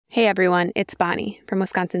Hey everyone, it's Bonnie from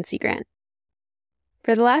Wisconsin Sea Grant.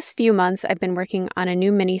 For the last few months, I've been working on a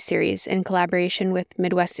new mini-series in collaboration with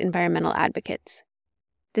Midwest Environmental Advocates.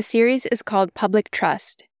 The series is called Public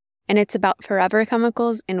Trust, and it's about forever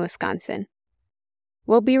chemicals in Wisconsin.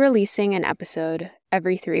 We'll be releasing an episode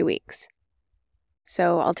every 3 weeks.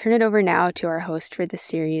 So I'll turn it over now to our host for this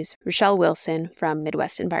series, Rochelle Wilson from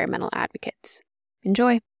Midwest Environmental Advocates.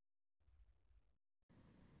 Enjoy!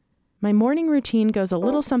 My morning routine goes a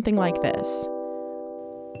little something like this.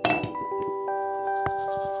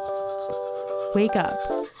 Wake up.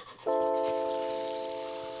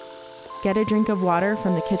 Get a drink of water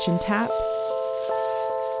from the kitchen tap.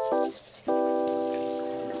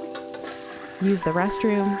 Use the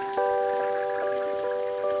restroom.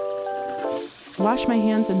 Wash my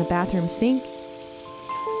hands in the bathroom sink.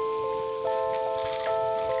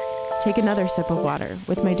 Take another sip of water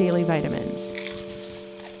with my daily vitamins.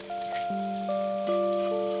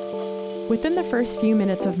 Within the first few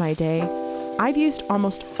minutes of my day, I've used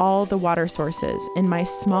almost all the water sources in my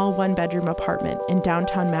small one-bedroom apartment in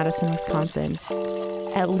downtown Madison, Wisconsin,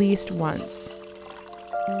 at least once.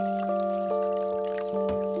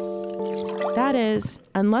 That is,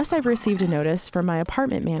 unless I've received a notice from my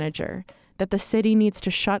apartment manager that the city needs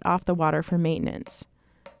to shut off the water for maintenance.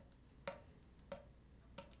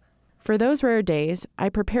 For those rare days, I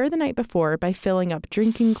prepare the night before by filling up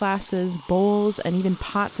drinking glasses, bowls, and even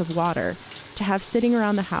pots of water to have sitting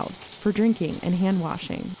around the house for drinking and hand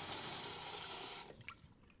washing.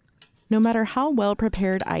 No matter how well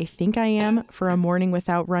prepared I think I am for a morning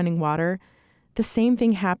without running water, the same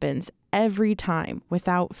thing happens every time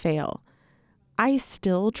without fail. I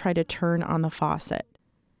still try to turn on the faucet.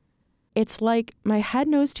 It's like my head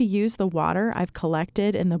knows to use the water I've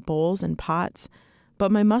collected in the bowls and pots,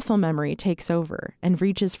 but my muscle memory takes over and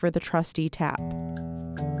reaches for the trusty tap.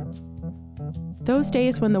 Those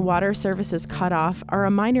days when the water service is cut off are a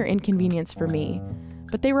minor inconvenience for me,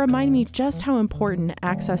 but they remind me just how important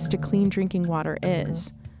access to clean drinking water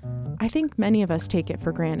is. I think many of us take it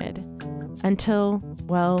for granted. Until,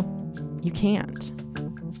 well, you can't.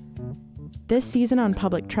 This season on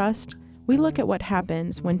Public Trust, we look at what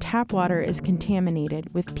happens when tap water is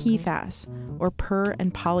contaminated with PFAS, or per-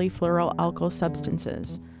 and polyfluoroalkyl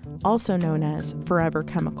substances, also known as forever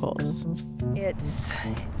chemicals. It's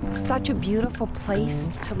such a beautiful place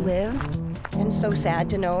to live, and so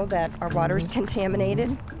sad to know that our water is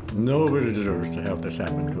contaminated. Nobody deserves to have this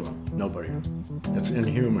happen to them. Nobody. It's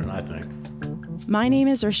inhuman, I think. My name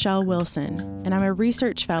is Rochelle Wilson, and I'm a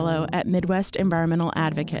research fellow at Midwest Environmental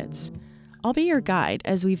Advocates. I'll be your guide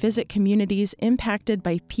as we visit communities impacted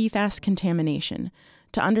by PFAS contamination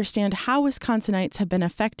to understand how Wisconsinites have been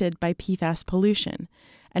affected by PFAS pollution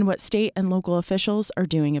and what state and local officials are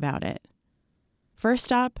doing about it. First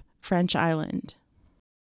stop, French Island.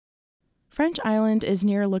 French Island is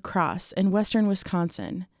near La Crosse in western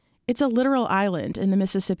Wisconsin. It's a literal island in the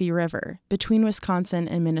Mississippi River between Wisconsin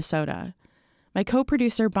and Minnesota. My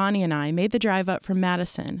co-producer Bonnie and I made the drive up from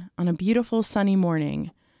Madison on a beautiful sunny morning.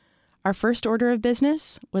 Our first order of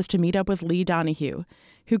business was to meet up with Lee Donahue,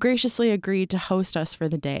 who graciously agreed to host us for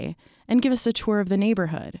the day and give us a tour of the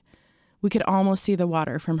neighborhood. We could almost see the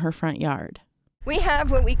water from her front yard. We have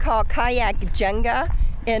what we call kayak Jenga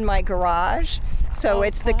in my garage. So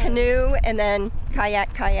it's the canoe and then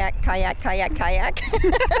kayak, kayak, kayak, kayak, kayak.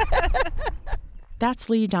 That's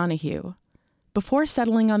Lee Donahue. Before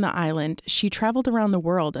settling on the island, she traveled around the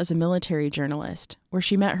world as a military journalist, where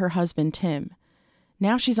she met her husband, Tim.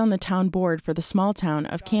 Now she's on the town board for the small town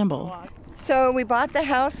of Campbell. So we bought the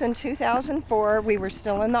house in 2004. We were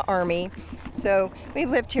still in the Army. So we've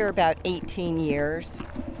lived here about 18 years.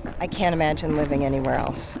 I can't imagine living anywhere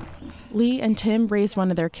else. Lee and Tim raised one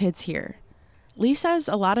of their kids here. Lee says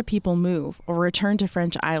a lot of people move or return to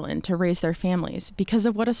French Island to raise their families because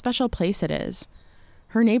of what a special place it is.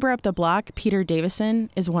 Her neighbor up the block, Peter Davison,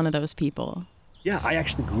 is one of those people. Yeah, I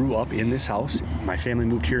actually grew up in this house. My family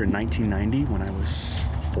moved here in 1990 when I was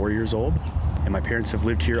 4 years old. And my parents have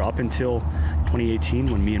lived here up until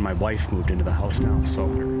 2018 when me and my wife moved into the house now. So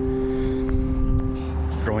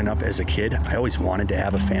growing up as a kid, I always wanted to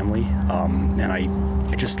have a family. And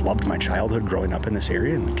I just loved my childhood growing up in this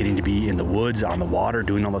area and getting to be in the woods, on the water,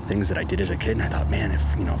 doing all the things that I did as a kid. And I thought, man,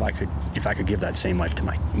 if I could give that same life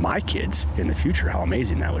to my kids in the future, how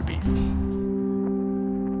amazing that would be.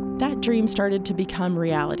 That dream started to become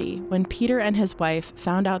reality when Peter and his wife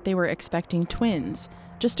found out they were expecting twins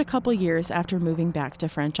just a couple years after moving back to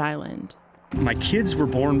French Island. My kids were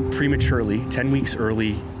born prematurely, 10 weeks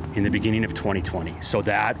early in the beginning of 2020. So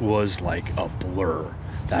that was like a blur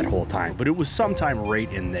that whole time. But it was sometime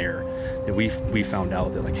right in there that we found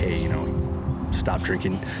out that, like, hey, stop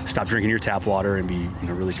drinking your tap water and be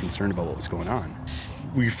really concerned about what was going on.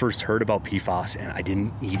 We first heard about PFAS and I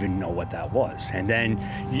didn't even know what that was. And then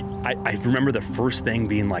I remember the first thing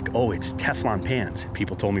being like, oh, it's Teflon pans.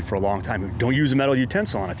 People told me for a long time, don't use a metal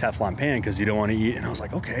utensil on a Teflon pan because you don't want to eat. And I was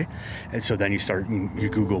like, okay. And so then you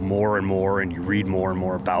Google more and more and you read more and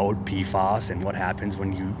more about PFAS and what happens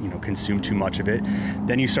when you consume too much of it.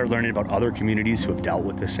 Then you start learning about other communities who have dealt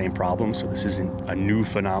with the same problem. So this isn't a new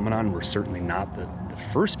phenomenon. We're certainly not the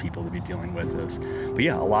first people to be dealing with this. But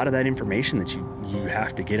yeah, a lot of that information that you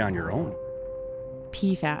have to get on your own.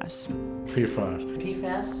 PFAS.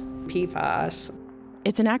 PFAS.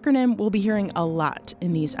 It's an acronym we'll be hearing a lot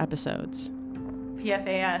in these episodes.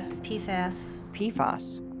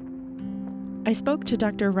 PFAS. I spoke to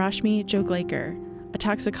Dr. Rashmi Joglaker, a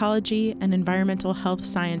toxicology and environmental health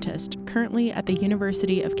scientist currently at the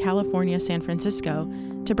University of California, San Francisco,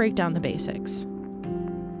 to break down the basics.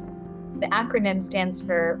 The acronym stands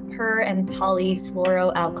for per- and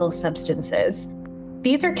polyfluoroalkyl substances.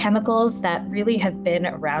 These are chemicals that really have been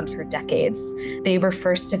around for decades. They were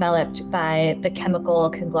first developed by the chemical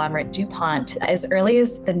conglomerate DuPont as early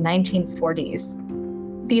as the 1940s.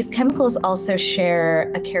 These chemicals also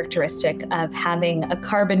share a characteristic of having a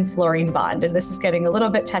carbon-fluorine bond, and this is getting a little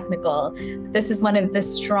bit technical. This is one of the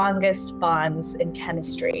strongest bonds in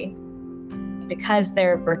chemistry. Because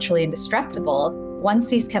they're virtually indestructible, once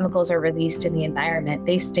these chemicals are released in the environment,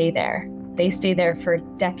 they stay there. They stay there for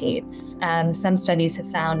decades. Some studies have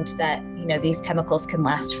found that these chemicals can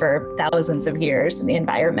last for thousands of years in the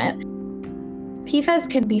environment. PFAS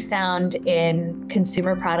can be found in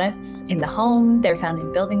consumer products in the home. They're found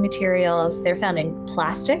in building materials. They're found in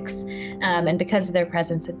plastics. And because of their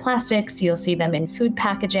presence in plastics, you'll see them in food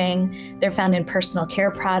packaging. They're found in personal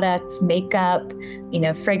care products, makeup,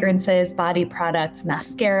 fragrances, body products,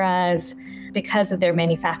 mascaras. Because of their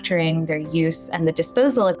manufacturing, their use, and the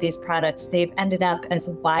disposal of these products, they've ended up as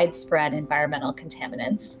widespread environmental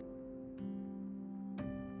contaminants.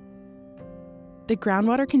 The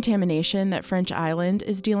groundwater contamination that French Island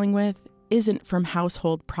is dealing with isn't from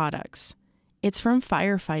household products. It's from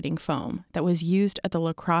firefighting foam that was used at the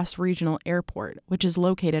La Crosse Regional Airport, which is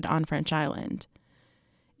located on French Island.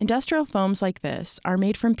 Industrial foams like this are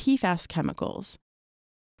made from PFAS chemicals.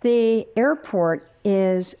 The airport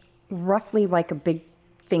is roughly like a big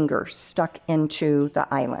finger stuck into the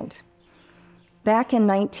island. Back in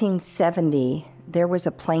 1970, there was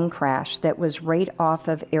a plane crash that was right off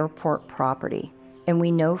of airport property. And we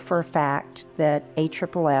know for a fact that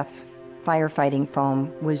AFFF firefighting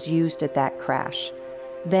foam was used at that crash.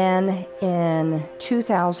 Then in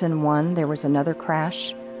 2001, there was another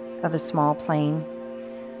crash of a small plane.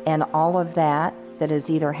 And all of that has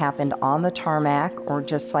either happened on the tarmac or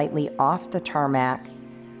just slightly off the tarmac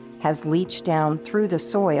has leached down through the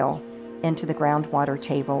soil into the groundwater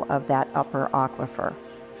table of that upper aquifer.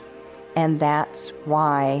 And that's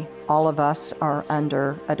why all of us are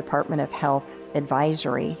under a Department of Health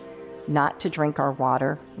advisory not to drink our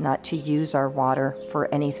water, not to use our water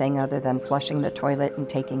for anything other than flushing the toilet and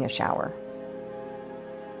taking a shower.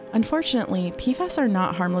 Unfortunately, PFAS are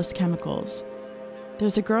not harmless chemicals.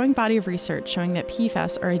 There's a growing body of research showing that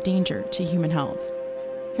PFAS are a danger to human health.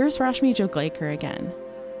 Here's Rashmi Joglaker again.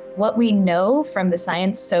 What we know from the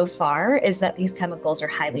science so far is that these chemicals are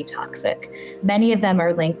highly toxic. Many of them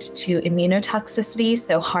are linked to immunotoxicity,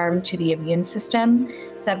 so harm to the immune system.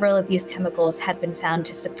 Several of these chemicals have been found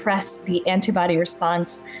to suppress the antibody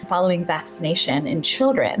response following vaccination in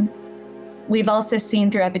children. We've also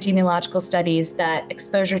seen through epidemiological studies that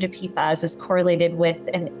exposure to PFAS is correlated with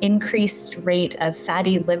an increased rate of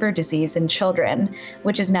fatty liver disease in children,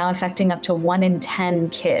 which is now affecting up to 1 in 10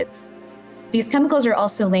 kids. These chemicals are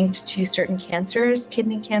also linked to certain cancers,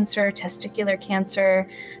 kidney cancer, testicular cancer.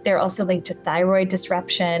 They're also linked to thyroid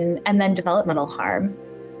disruption and then developmental harm.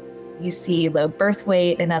 You see low birth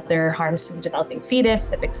weight and other harms to the developing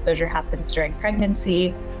fetus if exposure happens during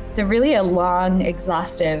pregnancy. So really a long,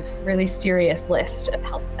 exhaustive, really serious list of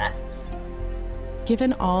health effects.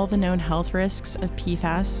 Given all the known health risks of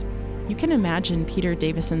PFAS, you can imagine Peter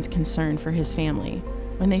Davison's concern for his family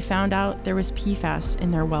when they found out there was PFAS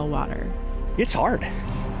in their well water. It's hard.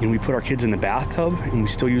 And we put our kids in the bathtub and we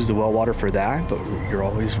still use the well water for that, but you're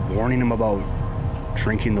always warning them about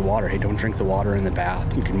drinking the water. Hey, don't drink the water in the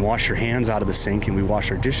bath. You can wash your hands out of the sink and we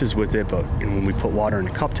wash our dishes with it, but when we put water in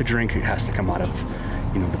a cup to drink, it has to come out of,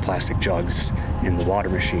 the plastic jugs in the water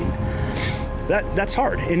machine. That's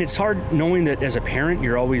hard. And it's hard knowing that as a parent,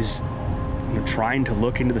 you're always trying to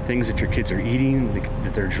look into the things that your kids are eating,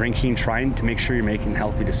 that they're drinking, trying to make sure you're making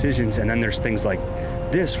healthy decisions. And then there's things like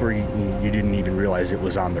this where you didn't even realize it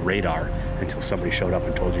was on the radar until somebody showed up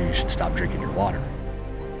and told you should stop drinking your water.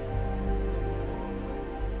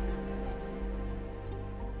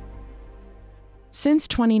 Since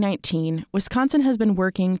 2019, Wisconsin has been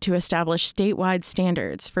working to establish statewide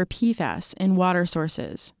standards for PFAS in water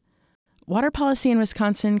sources. Water policy in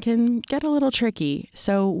Wisconsin can get a little tricky,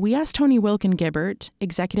 so we asked Tony Wilken-Gibbert,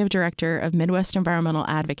 Executive Director of Midwest Environmental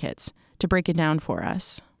Advocates, to break it down for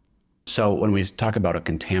us. So when we talk about a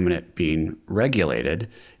contaminant being regulated,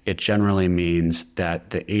 it generally means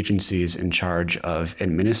that the agencies in charge of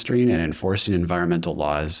administering and enforcing environmental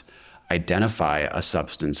laws identify a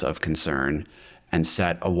substance of concern and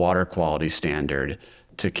set a water quality standard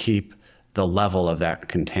to keep the level of that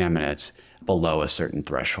contaminant below a certain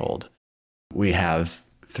threshold. We have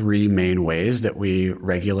three main ways that we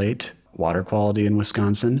regulate water quality in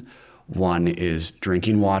Wisconsin. One is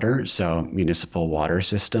drinking water, so municipal water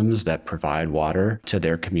systems that provide water to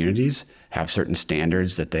their communities have certain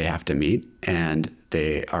standards that they have to meet, and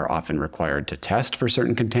they are often required to test for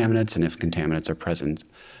certain contaminants, and if contaminants are present,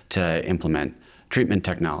 to implement treatment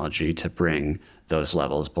technology to bring those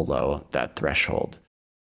levels below that threshold.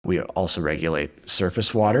 We also regulate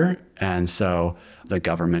surface water, and so the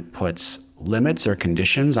government puts limits or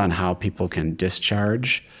conditions on how people can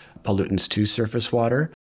discharge pollutants to surface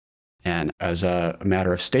water. And as a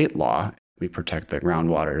matter of state law, we protect the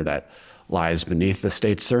groundwater that lies beneath the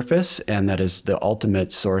state's surface, and that is the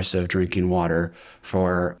ultimate source of drinking water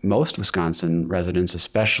for most Wisconsin residents,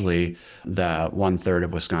 especially the 1/3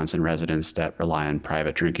 of Wisconsin residents that rely on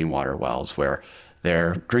private drinking water wells, where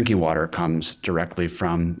their drinking water comes directly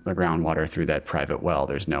from the groundwater through that private well.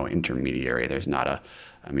 There's no intermediary. There's not a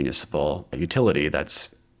municipal utility that's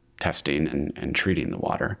testing and treating the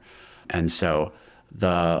water. And so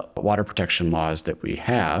the water protection laws that we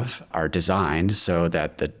have are designed so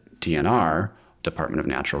that the DNR, Department of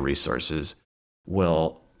Natural Resources,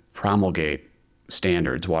 will promulgate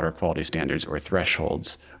standards, water quality standards or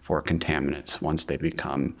thresholds for contaminants once they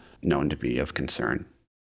become known to be of concern.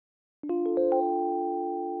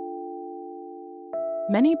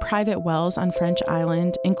 Many private wells on French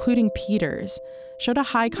Island, including Peter's, showed a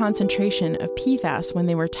high concentration of PFAS when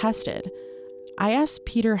they were tested. I asked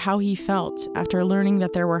Peter how he felt after learning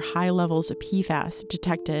that there were high levels of PFAS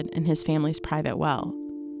detected in his family's private well.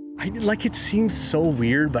 It seems so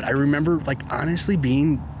weird, but I remember honestly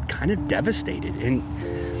being kind of devastated. And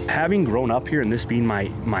having grown up here and this being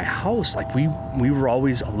my house, we were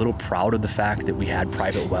always a little proud of the fact that we had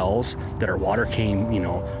private wells, that our water came,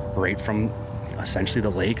 right from essentially the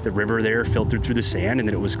lake, the river there, filtered through the sand, and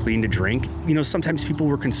that it was clean to drink. Sometimes people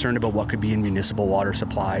were concerned about what could be in municipal water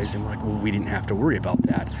supplies, and we didn't have to worry about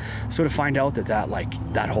that. So to find out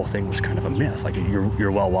that whole thing was kind of a myth,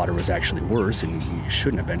 your well water was actually worse and you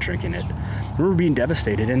shouldn't have been drinking it. We were being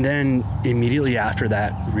devastated, and then immediately after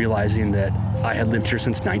that, realizing that I had lived here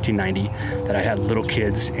since 1990, that I had little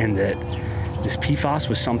kids, and that this PFAS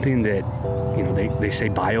was something that they say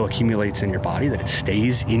bioaccumulates in your body, that it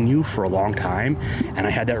stays in you for a long time. And I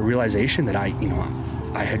had that realization that I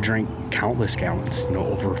had drank countless gallons,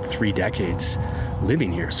 over 3 decades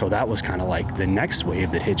living here. So that was kind of the next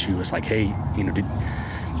wave that hit you was hey,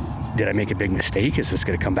 did I make a big mistake? Is this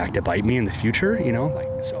going to come back to bite me in the future?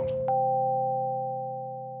 So.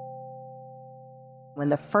 When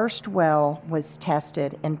the first well was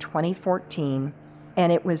tested in 2014,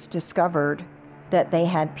 and it was discovered that they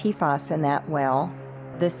had PFAS in that well,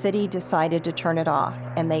 the city decided to turn it off,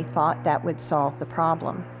 and they thought that would solve the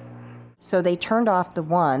problem. So they turned off the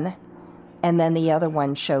one, and then the other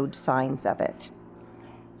one showed signs of it.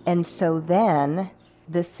 And so then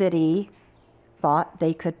the city thought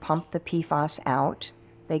they could pump the PFAS out.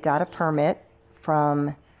 They got a permit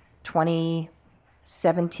from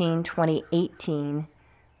 2017, 2018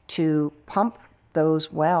 to pump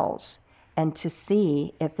those wells and to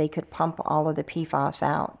see if they could pump all of the PFAS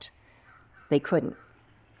out. They couldn't,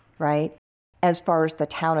 right? As far as the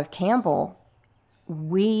town of Campbell,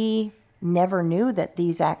 we never knew that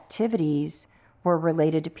these activities were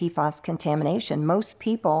related to PFAS contamination. Most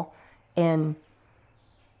people in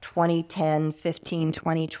 2010, 15,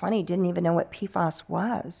 2020 didn't even know what PFAS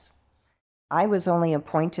was. I was only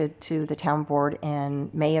appointed to the town board in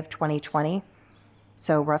May of 2020.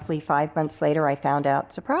 So roughly 5 months later, I found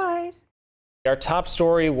out, surprise. Our top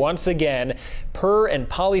story once again, per and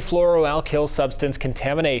polyfluoroalkyl substance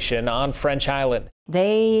contamination on French Island.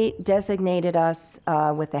 They designated us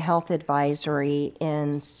with the health advisory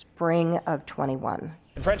in spring of 21.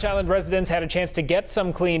 French Island residents had a chance to get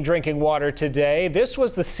some clean drinking water today. This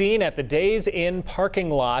was the scene at the Days Inn parking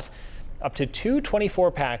lot. Up to 2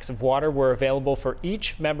 24-packs of water were available for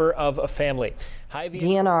each member of a family.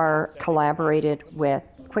 DNR collaborated with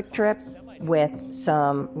Quick Trip, with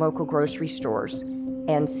some local grocery stores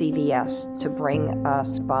and CVS to bring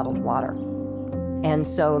us bottled water. And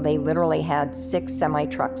so they literally had 6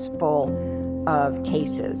 semi-trucks full of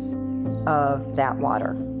cases of that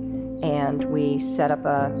water. And we set up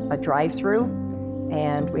a drive-through,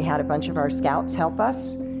 and we had a bunch of our scouts help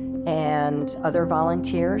us and other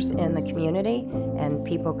volunteers in the community, and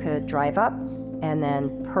people could drive up, and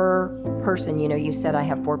then per person, you said I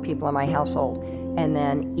have 4 people in my household, and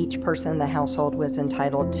then each person in the household was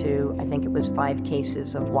entitled to, I think it was 5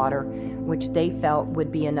 cases of water, which they felt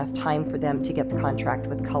would be enough time for them to get the contract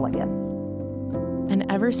with Culligan.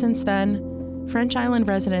 And ever since then, French Island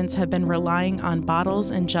residents have been relying on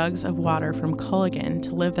bottles and jugs of water from Culligan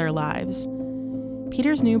to live their lives.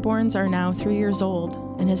 Peter's newborns are now 3 years old,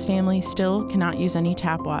 and his family still cannot use any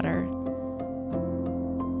tap water.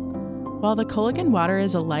 While the Culligan water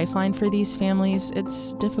is a lifeline for these families,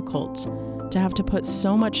 it's difficult to have to put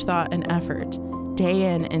so much thought and effort,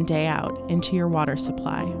 day in and day out, into your water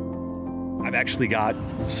supply. I've actually got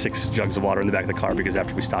 6 jugs of water in the back of the car because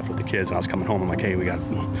after we stopped with the kids and I was coming home, I'm like, hey, we got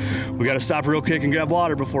to stop real quick and grab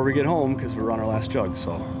water before we get home because we're on our last jug.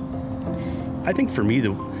 So I think for me,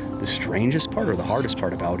 the strangest part or the hardest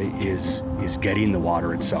part about it is getting the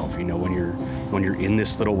water itself. When you're in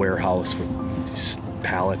this little warehouse with these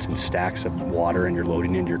pallets and stacks of water and you're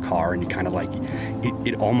loading into your car and you kind of like,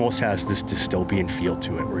 it almost has this dystopian feel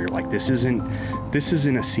to it where you're like, this isn't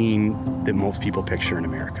a scene that most people picture in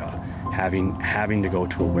America. Having to go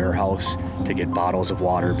to a warehouse to get bottles of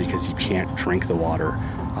water because you can't drink the water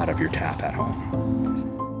out of your tap at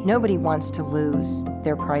home. Nobody wants to lose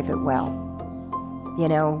their private well.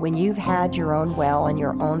 When you've had your own well and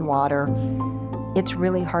your own water, it's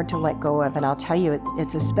really hard to let go of. And I'll tell you,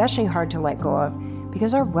 it's especially hard to let go of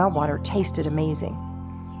because our well water tasted amazing.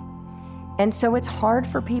 And so it's hard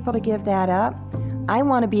for people to give that up. I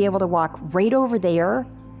want to be able to walk right over there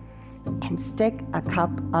and stick a cup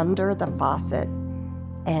under the faucet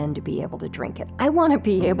and be able to drink it. I want to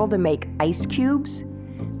be able to make ice cubes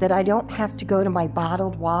that I don't have to go to my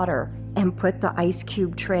bottled water and put the ice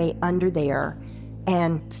cube tray under there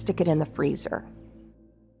and stick it in the freezer.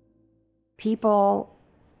 People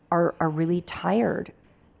are really tired.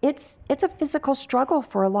 It's a physical struggle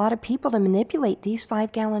for a lot of people to manipulate these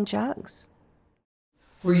 5-gallon jugs.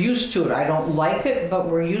 We're used to it. I don't like it, but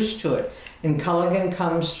we're used to it. And Culligan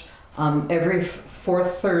comes every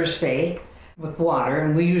 4th Thursday with water,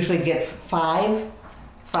 and we usually get 5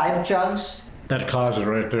 jugs. That closet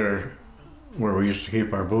right there where we used to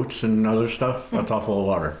keep our boots and other stuff, that's all full of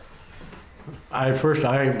water. I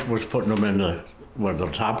was putting them in the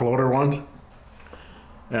top loader ones,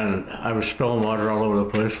 and I was spilling water all over the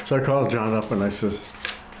place. So I called John up and I says,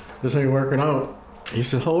 this ain't working out. He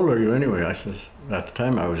says, how old are you anyway? I says, at the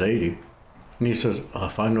time I was 80. And he says,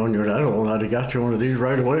 if I'd known you're that old, I'd have got you one of these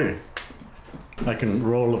right away. I can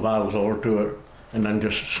roll the bottles over to it and then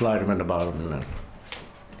just slide them in the bottom.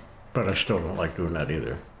 But I still don't like doing that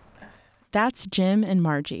either. That's Jim and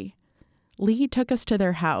Margie. Lee took us to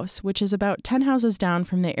their house, which is about 10 houses down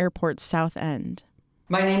from the airport's south end.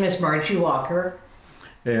 My name is Margie Walker.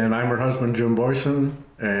 And I'm her husband, Jim Boyson,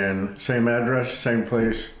 and same address, same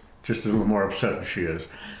place, just a little more upset than she is.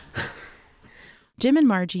 Jim and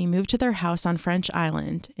Margie moved to their house on French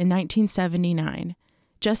Island in 1979,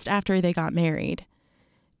 just after they got married.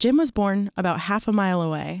 Jim was born about half a mile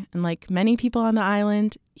away, and like many people on the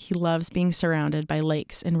island, he loves being surrounded by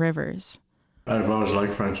lakes and rivers. I've always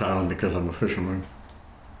liked French Island because I'm a fisherman.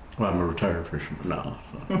 Well, I'm a retired fisherman now.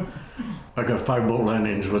 So. I got 5 boat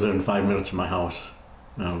landings within 5 minutes of my house.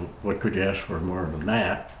 Now, what could you ask for more than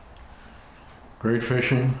that? Great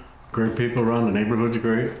fishing, great people around, the neighborhood's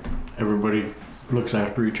great. Everybody looks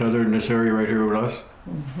after each other in this area right here with us.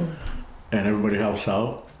 And everybody helps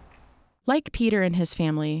out. Like Peter and his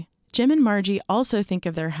family, Jim and Margie also think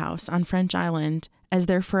of their house on French Island as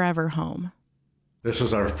their forever home. This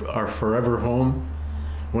is our forever home.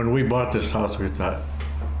 When we bought this house, we thought,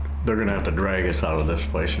 they're gonna have to drag us out of this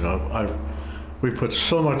place, We put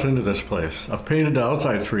so much into this place. I've painted the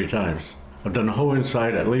outside 3 times. I've done the whole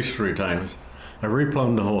inside at least 3 times. I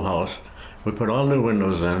replumbed the whole house. We put all new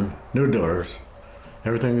windows in, new doors.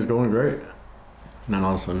 Everything is going great. And then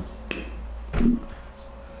all of a sudden,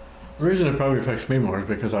 the reason it probably affects me more is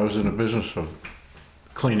because I was in the business of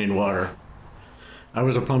cleaning water. I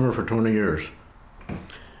was a plumber for 20 years,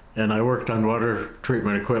 and I worked on water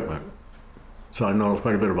treatment equipment, so I know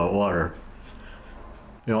quite a bit about water.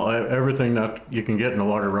 You know, everything that you can get in the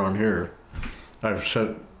water around here, I've set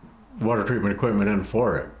water treatment equipment in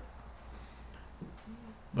for it.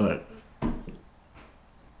 But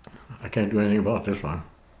I can't do anything about this one.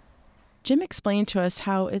 Jim explained to us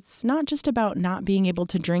how it's not just about not being able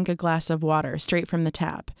to drink a glass of water straight from the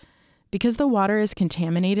tap. Because the water is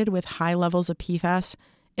contaminated with high levels of PFAS,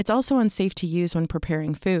 it's also unsafe to use when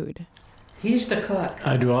preparing food. He's the cook.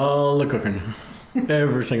 I do all the cooking,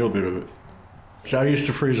 every single bit of it. So I used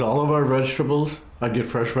to freeze all of our vegetables. I'd get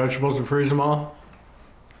fresh vegetables and freeze them all.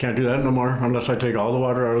 Can't do that no more unless I take all the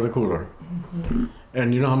water out of the cooler. Mm-hmm.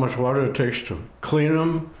 And you know how much water it takes to clean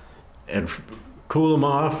them and cool them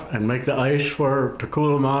off and make the ice to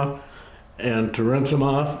cool them off and to rinse them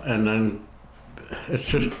off, and then it's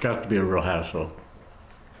just got to be a real hassle.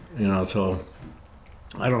 You know, so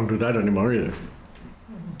I don't do that anymore either.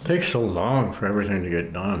 It takes so long for everything to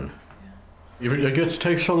get done. If it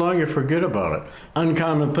takes so long, you forget about it.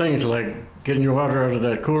 Uncommon things like getting your water out of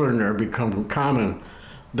that cooler in there become common,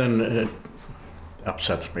 then it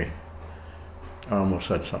upsets me. I almost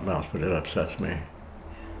said something else, but it upsets me.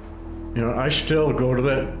 You know, I still go to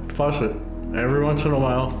that faucet every once in a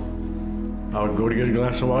while. I'll go to get a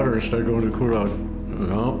glass of water instead of going to the cooler.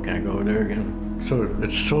 No, can't go there again. So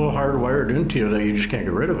it's so hardwired into you that you just can't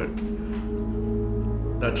get rid of it.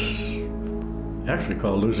 That's actually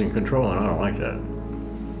called losing control, and I don't like that.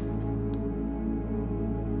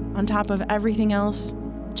 On top of everything else,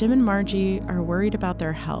 Jim and Margie are worried about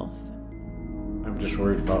their health. I'm just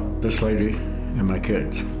worried about this lady and my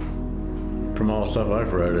kids. From all the stuff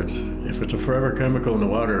I've read, if it's a forever chemical in the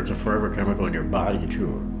water, it's a forever chemical in your body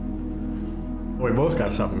too. We both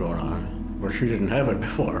got something going on where she didn't have it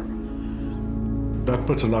before. That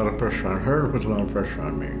puts a lot of pressure on her, puts a lot of pressure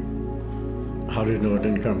on me. How do you know it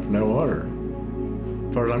didn't come from that water?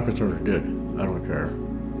 As far as I'm concerned, it did. I don't care.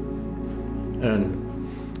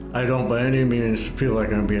 And I don't by any means feel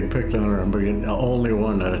like I'm being picked on or I'm being the only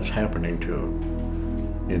one that it's happening to.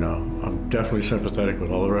 You know, I'm definitely sympathetic with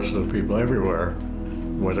all the rest of the people everywhere,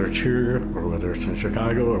 whether it's here or whether it's in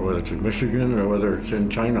Chicago or whether it's in Michigan or whether it's in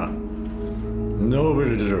China.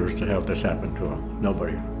 Nobody deserves to have this happen to them.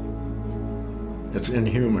 Nobody. It's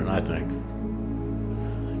inhuman, I think.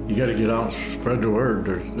 You got to get out and spread the word.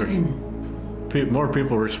 There's more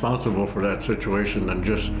people responsible for that situation than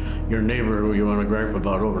just your neighbor who you want to gripe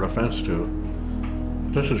about over the fence to.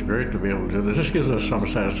 This is great to be able to do this. This gives us some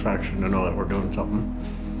satisfaction to know that we're doing something.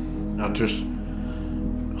 Not just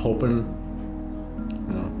hoping,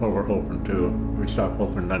 you know, well, we're hoping too. If we stop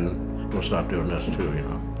hoping, then we'll stop doing this too, you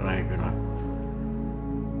know. But I ain't gonna.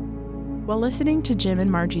 While listening to Jim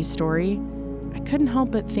and Margie's story, I couldn't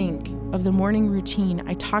help but think of the morning routine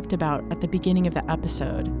I talked about at the beginning of the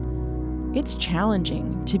episode. It's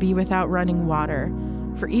challenging to be without running water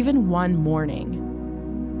for even one morning.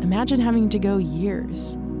 Imagine having to go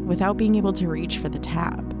years without being able to reach for the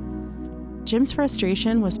tap. Jim's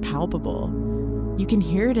frustration was palpable. You can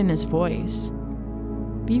hear it in his voice.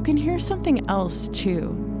 But you can hear something else too,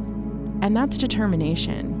 and that's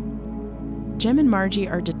determination. Jim and Margie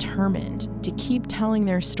are determined to keep telling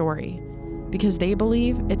their story because they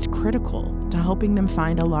believe it's critical to helping them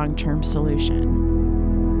find a long-term solution.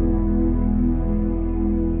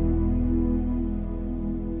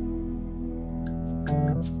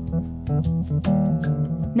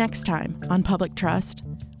 Next time on Public Trust,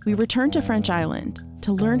 we return to French Island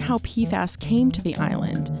to learn how PFAS came to the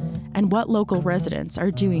island and what local residents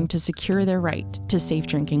are doing to secure their right to safe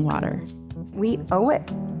drinking water. We owe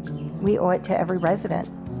it. We owe it to every resident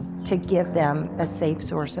to give them a safe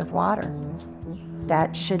source of water.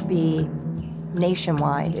 That should be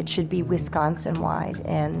nationwide. It should be Wisconsin-wide.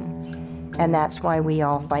 And that's why we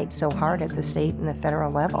all fight so hard at the state and the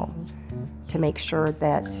federal level to make sure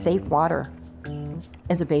that safe water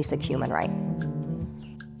is a basic human right.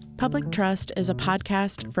 Public Trust is a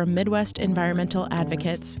podcast from Midwest Environmental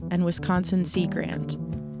Advocates and Wisconsin Sea Grant.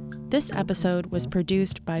 This episode was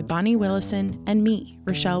produced by Bonnie Willison and me,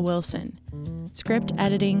 Rochelle Wilson. Script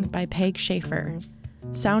editing by Peg Schaefer.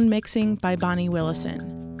 Sound mixing by Bonnie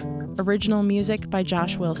Willison. Original music by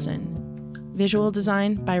Josh Wilson. Visual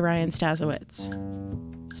design by Ryan Stazowitz.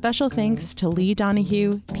 Special thanks to Lee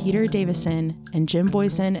Donahue, Peter Davison, and Jim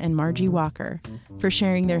Boyson and Margie Walker for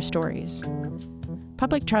sharing their stories.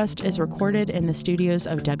 Public Trust is recorded in the studios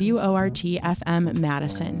of WORT-FM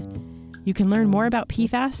Madison. You can learn more about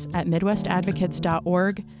PFAS at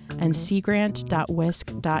midwestadvocates.org and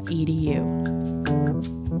seagrant.wisc.edu.